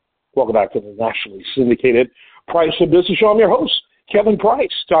Welcome back to the nationally syndicated Price of Business Show. I'm your host, Kevin Price,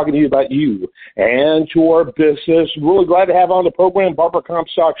 talking to you about you and your business. Really glad to have on the program Barbara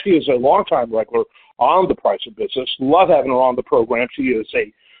Comstock. She is a longtime regular on the Price of Business. Love having her on the program. She is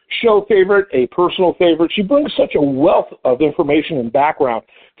a show favorite, a personal favorite. She brings such a wealth of information and background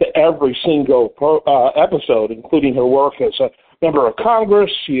to every single episode, including her work as a member of Congress.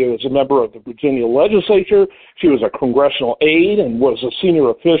 She is a member of the Virginia legislature. She was a congressional aide and was a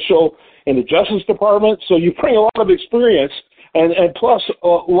senior official in the Justice Department. So you bring a lot of experience. And plus,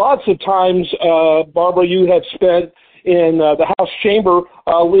 lots of times, Barbara, you have spent in the House chamber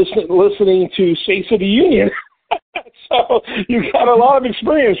listening to States of the Union. So you've got a lot of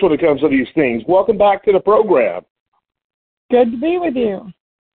experience when it comes to these things. Welcome back to the program. Good to be with you.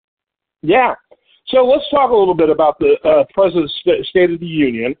 Yeah. So let's talk a little bit about the President's State of the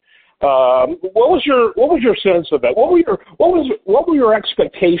Union. What was your sense of that? What were your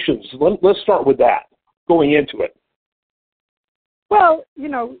expectations? Let's start with that going into it. Well,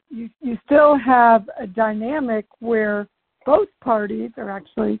 you still have a dynamic where both parties are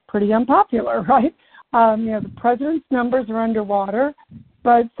actually pretty unpopular, right? The president's numbers are underwater,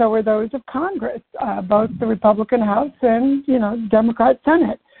 but so are those of Congress, both the Republican House and, Democrat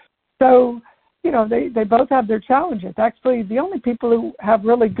Senate. So, they both have their challenges. Actually, the only people who have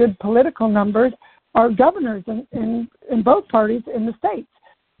really good political numbers are governors in both parties in the states.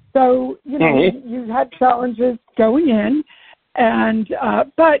 So, you had challenges going in, and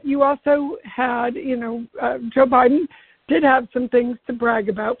but you also had, Joe Biden did have some things to brag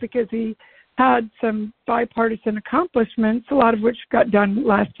about because he had some bipartisan accomplishments, a lot of which got done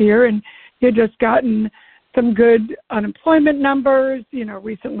last year, and he had just gotten some good unemployment numbers.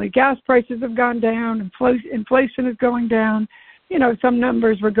 Recently gas prices have gone down, inflation is going down. Some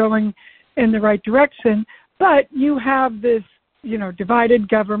numbers were going in the right direction, but you have this, divided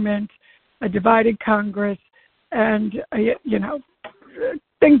government, a divided Congress, and,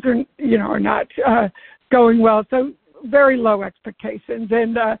 things are not going well. So very low expectations,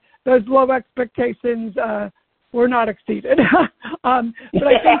 and those low expectations were not exceeded. But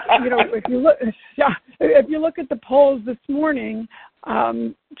I think, if you look at the polls this morning,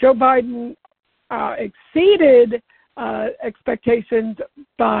 Joe Biden exceeded expectations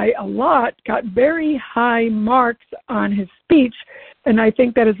by a lot, got very high marks on his speech, and I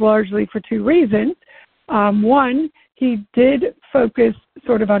think that is largely for two reasons. One, he did focus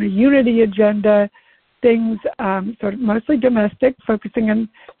sort of on a unity agenda, things sort of mostly domestic, focusing on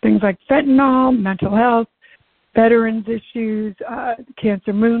things like fentanyl, mental health, veterans issues,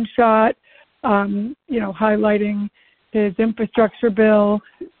 cancer moonshot, highlighting his infrastructure bill,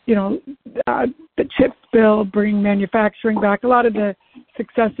 the CHIPS bill, bringing manufacturing back, a lot of the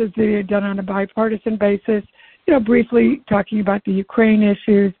successes that he had done on a bipartisan basis, briefly talking about the Ukraine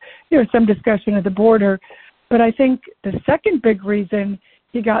issues, some discussion of the border. But I think the second big reason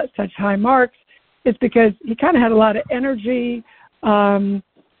he got such high marks is because he kind of had a lot of energy,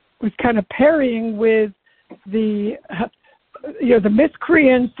 was kind of parrying with the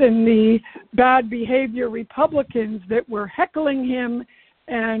miscreants and the bad behavior Republicans that were heckling him,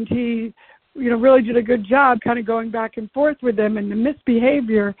 and he, really did a good job kind of going back and forth with them, and the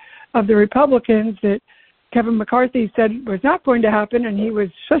misbehavior of the Republicans that Kevin McCarthy said was not going to happen, and he was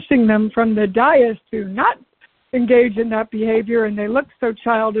shushing them from the dais to not engage in that behavior, and they looked so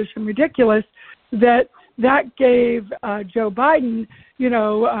childish and ridiculous that gave Joe Biden,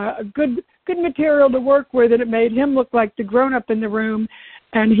 a good material to work with, and it made him look like the grown-up in the room.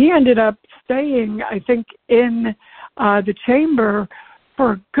 And he ended up staying, I think, in the chamber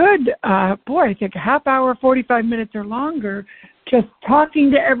for a good, I think a half hour, 45 minutes or longer, just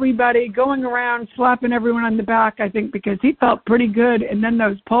talking to everybody, going around, slapping everyone on the back, I think, because he felt pretty good. And then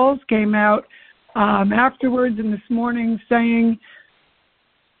those polls came out afterwards and this morning saying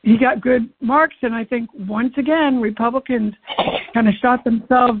he got good marks, and I think once again Republicans kind of shot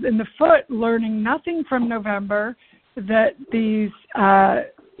themselves in the foot, learning nothing from November, that these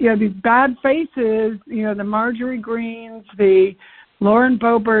bad faces, the Marjorie Greens, the Lauren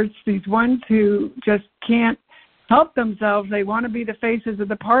Boeberts, these ones who just can't help themselves. They want to be the faces of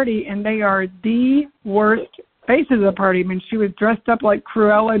the party, and they are the worst faces of the party. I mean, she was dressed up like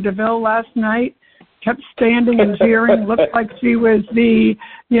Cruella de Vil last night, kept standing and jeering, looked like she was the,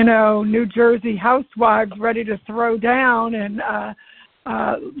 New Jersey housewives ready to throw down, and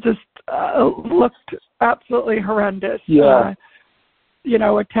looked absolutely horrendous,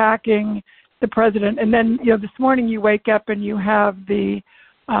 attacking the president. And then, this morning you wake up and you have the,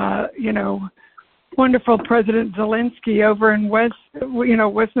 wonderful President Zelensky over in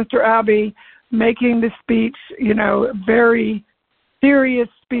Westminster Abbey making the speech, very serious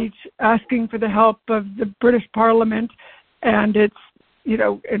speech asking for the help of the British Parliament, and it's,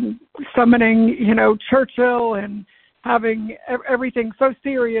 and summoning, Churchill and having everything so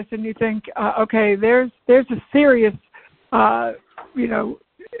serious, and you think, okay, there's a serious,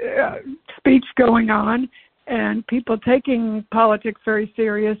 speech going on, and people taking politics very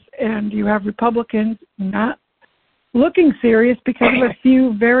serious, and you have Republicans not looking serious because of a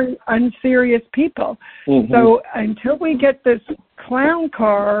few very unserious people. Mm-hmm. So until we get this clown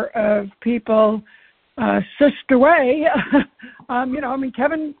car of people shushed away,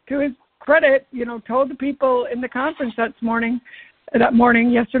 Kevin, to his credit, told the people in the conference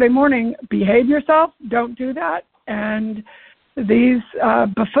yesterday morning, behave yourself, don't do that. And these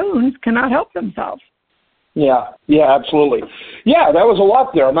buffoons cannot help themselves. Yeah, absolutely. Yeah, that was a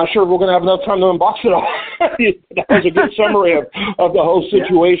lot there. I'm not sure if we're going to have enough time to unbox it all. That was a good summary of the whole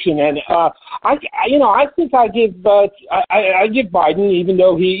situation. And I think I give Biden, even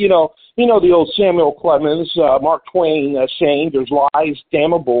though he, the old Samuel Clemens, Mark Twain saying, there's lies,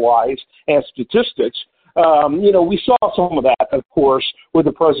 damnable lies, and statistics. We saw some of that, of course, with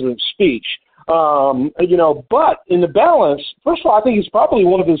the president's speech. But in the balance, first of all, I think it's probably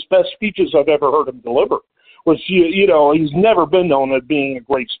one of his best speeches I've ever heard him deliver. Which, he's never been known as being a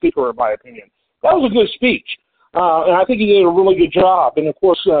great speaker, in my opinion. That was a good speech, and I think he did a really good job. And, of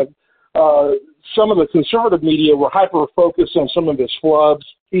course, some of the conservative media were hyper-focused on some of his flubs.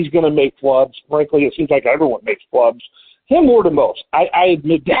 He's going to make flubs. Frankly, it seems like everyone makes flubs. Him more than most. I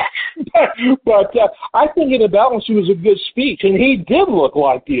admit that. But I think in the balance, it was a good speech, and he did look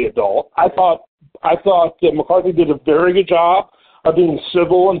like the adult. I thought that McCarthy did a very good job of being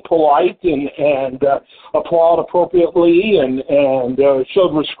civil and polite and applaud appropriately and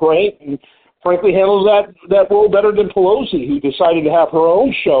showed restraint and frankly handled that role better than Pelosi, who decided to have her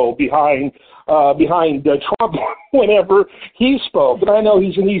own show behind Trump whenever he spoke. And I know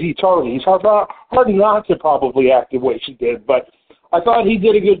he's an easy target. He's hard not to probably act the way she did, but I thought he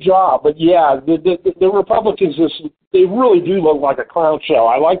did a good job. But yeah, the Republicans, they really do look like a clown show.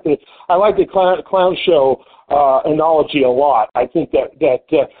 I like the clown show analogy a lot. I think that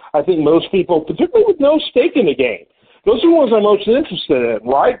I think most people, particularly with no stake in the game, those are the ones I'm most interested in,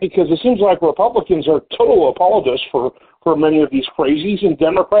 right? Because it seems like Republicans are total apologists for many of these crazies, and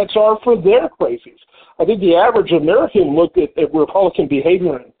Democrats are for their crazies. I think the average American looked at Republican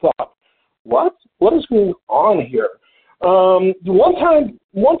behavior and thought, what is going on here?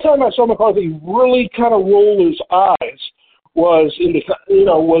 One time I saw McCarthy really kind of roll his eyes was in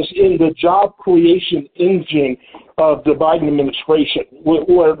the job creation engine of the Biden administration,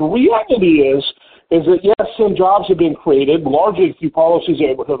 where the reality is that yes, some jobs have been created, largely through policies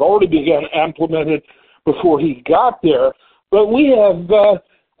that had already been implemented before he got there, but we have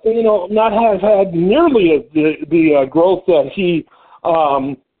not have had nearly the growth that he's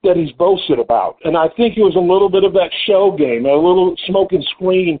boasted about. And I think it was a little bit of that show game, a little smoke and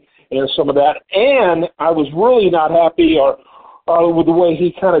screen and some of that. And I was really not happy with the way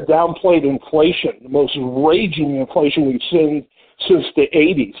he kind of downplayed inflation, the most raging inflation we've seen since the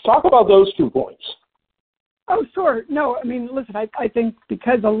 80s. Talk about those 2 points. Oh, sure. No, I mean, listen, I think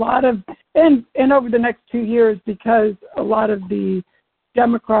because a lot of, and over the next 2 years, because a lot of the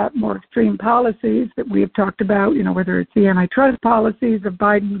Democrat more extreme policies that we have talked about, whether it's the antitrust policies of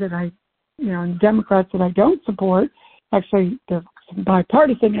Biden that and Democrats that I don't support, actually there's some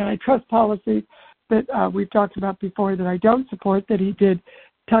bipartisan antitrust policies that we've talked about before that I don't support, that he did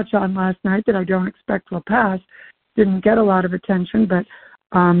touch on last night that I don't expect will pass, didn't get a lot of attention, but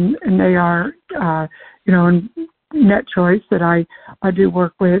and they are, and Net Choice that I do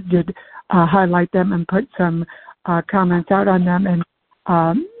work with did highlight them and put some comments out on them. And,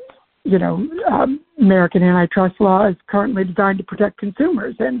 American antitrust law is currently designed to protect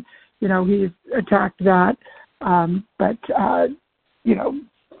consumers. And, he's attacked that. But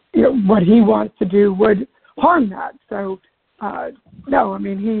what he wants to do would harm that. So, no, I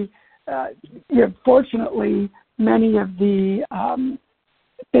mean, fortunately, many of the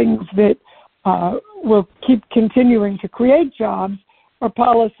things that will keep continuing to create jobs are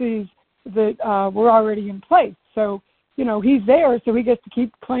policies that were already in place. So, he's there, so he gets to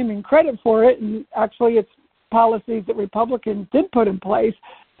keep claiming credit for it. And actually, it's policies that Republicans did put in place.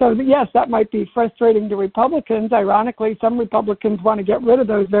 So, yes, that might be frustrating to Republicans. Ironically, some Republicans want to get rid of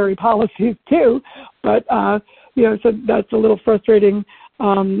those very policies, too. But, so that's a little frustrating,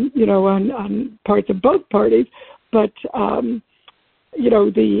 on parts of both parties. But, the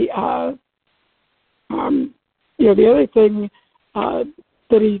other thing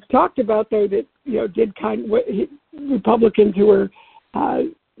that he talked about, though, that, did Republicans who were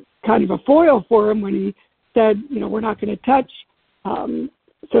kind of a foil for him when he said, we're not going to touch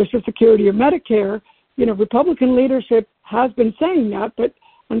Social Security or Medicare. Republican leadership has been saying that, but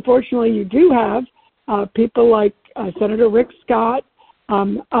unfortunately you do have people like Senator Rick Scott,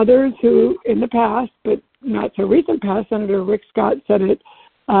 others who in the past, but not so recent past, Senator Rick Scott said it,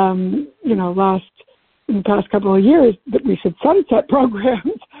 in the past couple of years that we should sunset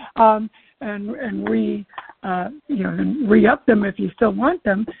programs and re-up them if you still want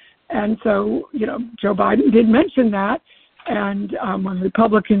them. And so, Joe Biden did mention that. And when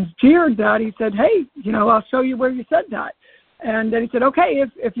Republicans jeered that, he said, hey, I'll show you where you said that. And then he said, okay,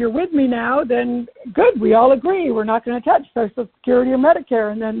 if you're with me now, then good, we all agree. We're not going to touch Social Security or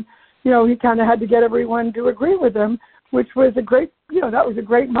Medicare. And then, he kind of had to get everyone to agree with him, which was a great, that was a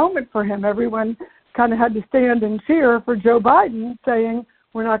great moment for him. Everyone kind of had to stand and cheer for Joe Biden saying,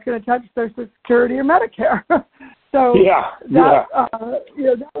 we're not going to touch Social Security or Medicare. So that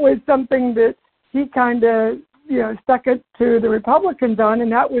was something that he kind of, stuck it to the Republicans on,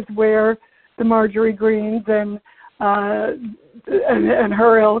 and that was where the Marjorie Greens and her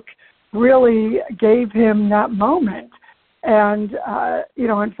ilk really gave him that moment. And,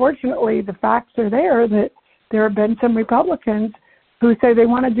 unfortunately, the facts are there that there have been some Republicans who say they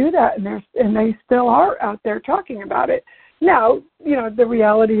want to do that, and they still are out there talking about it. Now, the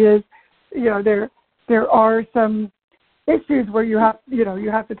reality is, there are some issues where you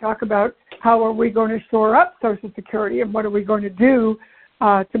have to talk about how are we going to shore up Social Security and what are we going to do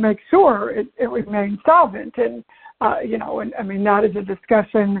to make sure it remains solvent. And, that is a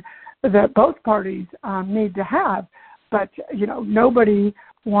discussion that both parties need to have. But, nobody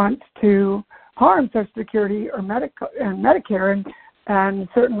wants to harm Social Security or Medicare, and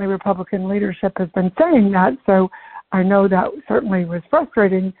certainly Republican leadership has been saying that. So I know that certainly was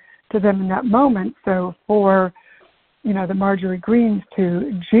frustrating to them in that moment. So for, the Marjorie Greens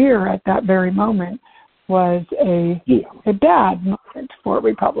to jeer at that very moment was a bad moment for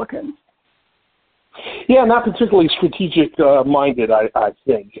Republicans. Yeah, not particularly strategic minded, I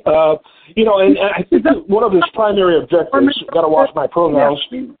think. And I think that one of his primary objectives, got to watch my pronouns.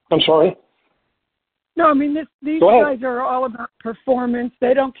 I'm sorry? No, these guys are all about performance.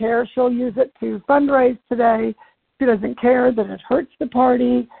 They don't care. She'll use it to fundraise today. She doesn't care that it hurts the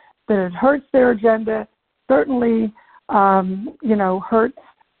party, that it hurts their agenda. Certainly, hurts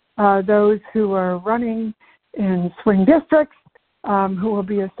those who are running in swing districts, who will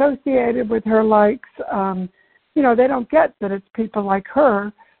be associated with her likes. They don't get that it's people like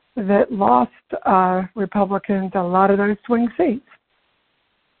her that lost Republicans a lot of those swing seats.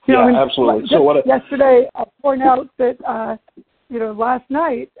 Absolutely. So yesterday, I'll point out that, last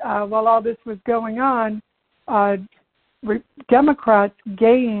night, while all this was going on, Democrats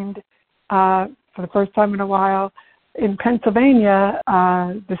gained, for the first time in a while, in Pennsylvania,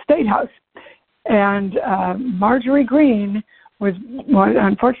 the State House. And Marjorie Greene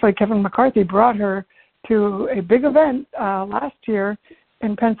unfortunately, Kevin McCarthy brought her to a big event last year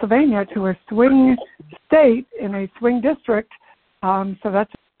in Pennsylvania, to a swing state in a swing district. So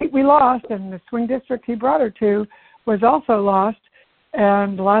that's a state we lost, and the swing district he brought her to was also lost.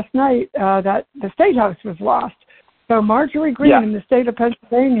 And last night, that the State House was lost. So Marjorie Greene in the state of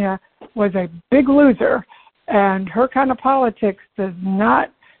Pennsylvania was a big loser, and her kind of politics does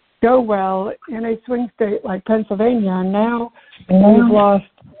not go well in a swing state like Pennsylvania. And now we've lost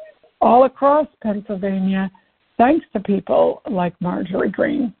all across Pennsylvania thanks to people like Marjorie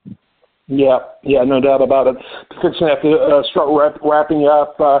Greene. Yeah, no doubt about it. Fixing to have to start wrapping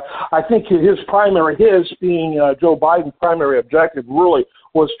up. I think his being Joe Biden's primary objective really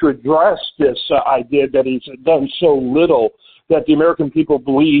was to address this idea that he's done so little, that the American people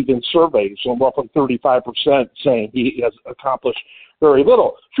believe in surveys, and roughly 35% saying he has accomplished very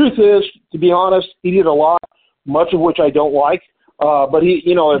little. Truth is, to be honest, he did a lot, much of which I don't like. But he,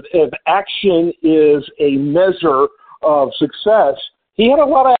 if action is a measure of success, he had a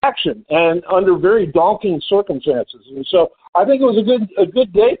lot of action and under very daunting circumstances. And so I think it was a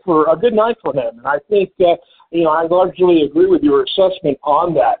good night for him. And I think I largely agree with your assessment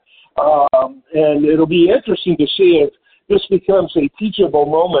on that. And it'll be interesting to see if this becomes a teachable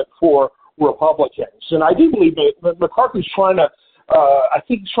moment for Republicans. And I do believe that McCarthy's trying to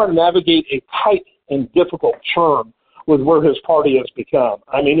navigate a tight and difficult turn with where his party has become.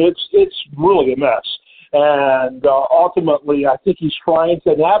 It's really a mess. And ultimately, I think he's trying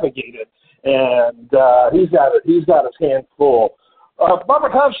to navigate it, and he's got his hands full. Barbara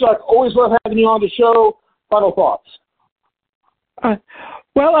Comstock, always love having you on the show. Final thoughts?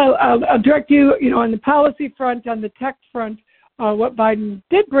 Well, I'll direct you, on the policy front, on the tech front, what Biden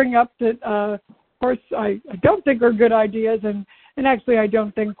did bring up that, of course, I don't think are good ideas, and actually I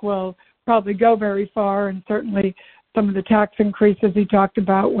don't think will probably go very far, and certainly some of the tax increases he talked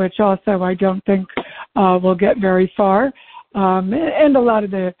about, which also I don't think will get very far, and a lot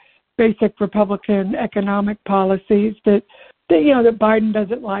of the basic Republican economic policies that that Biden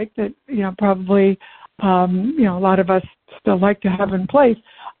doesn't like, that probably a lot of us still like to have in place.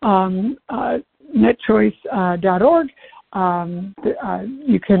 NetChoice.org.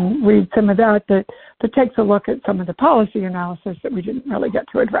 You can read some of that takes a look at some of the policy analysis that we didn't really get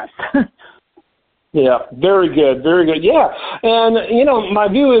to address. Yeah, very good, very good. Yeah, and my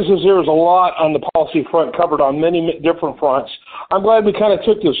view is there's a lot on the policy front covered on many different fronts. I'm glad we kind of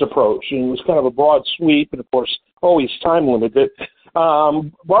took this approach, and it was kind of a broad sweep, and of course, always time limited.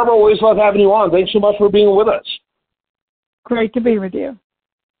 Barbara, always love having you on. Thanks so much for being with us. Great to be with you.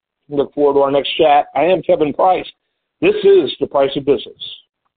 Look forward to our next chat. I am Kevin Price. This is The Price of Business.